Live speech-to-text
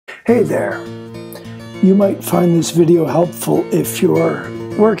Hey there! You might find this video helpful if you're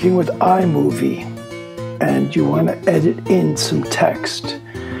working with iMovie and you want to edit in some text,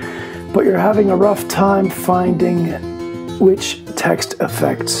 but you're having a rough time finding which text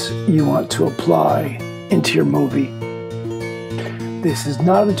effects you want to apply into your movie. This is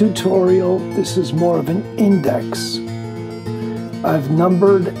not a tutorial, this is more of an index. I've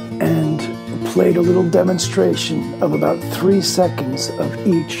numbered and played a little demonstration of about 3 seconds of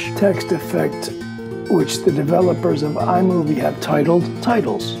each text effect, which the developers of iMovie have titled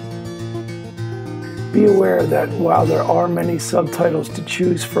Titles. Be aware that while there are many subtitles to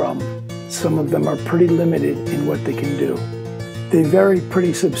choose from, some of them are pretty limited in what they can do. They vary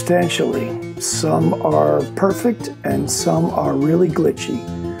pretty substantially. Some are perfect and some are really glitchy.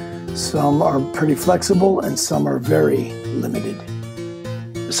 Some are pretty flexible and some are very limited.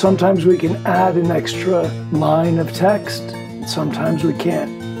 Sometimes we can add an extra line of text, sometimes we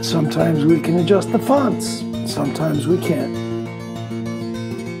can't. Sometimes we can adjust the fonts, sometimes we can't.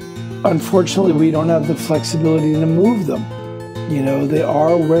 Unfortunately, we don't have the flexibility to move them. You know, they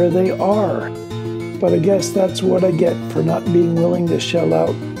are where they are. But I guess that's what I get for not being willing to shell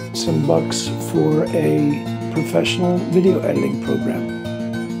out some bucks for a professional video editing program.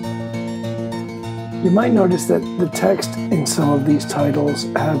 You might notice that the text in some of these titles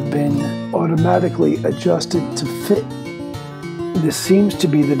have been automatically adjusted to fit. This seems to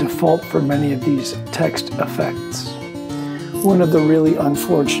be the default for many of these text effects. One of the really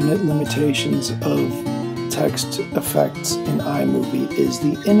unfortunate limitations of text effects in iMovie is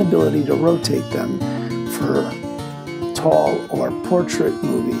the inability to rotate them for tall or portrait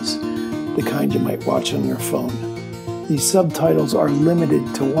movies, the kind you might watch on your phone. These subtitles are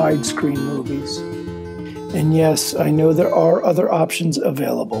limited to widescreen movies. And yes, I know there are other options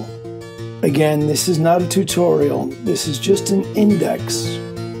available. Again, this is not a tutorial, this is just an index,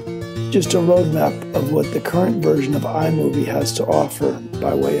 just a roadmap of what the current version of iMovie has to offer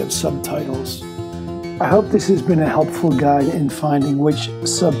by way of subtitles. I hope this has been a helpful guide in finding which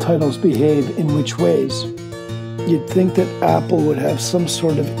subtitles behave in which ways. You'd think that Apple would have some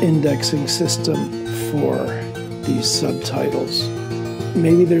sort of indexing system for these subtitles.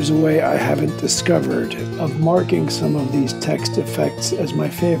 Maybe there's a way I haven't discovered of marking some of these text effects as my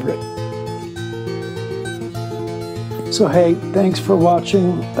favorite. So hey, thanks for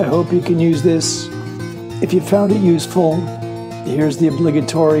watching. I hope you can use this. If you found it useful, here's the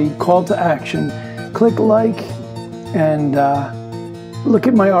obligatory call to action. Click like and look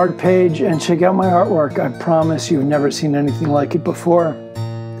at my art page and check out my artwork. I promise you've never seen anything like it before.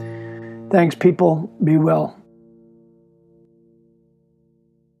 Thanks, people. Be well.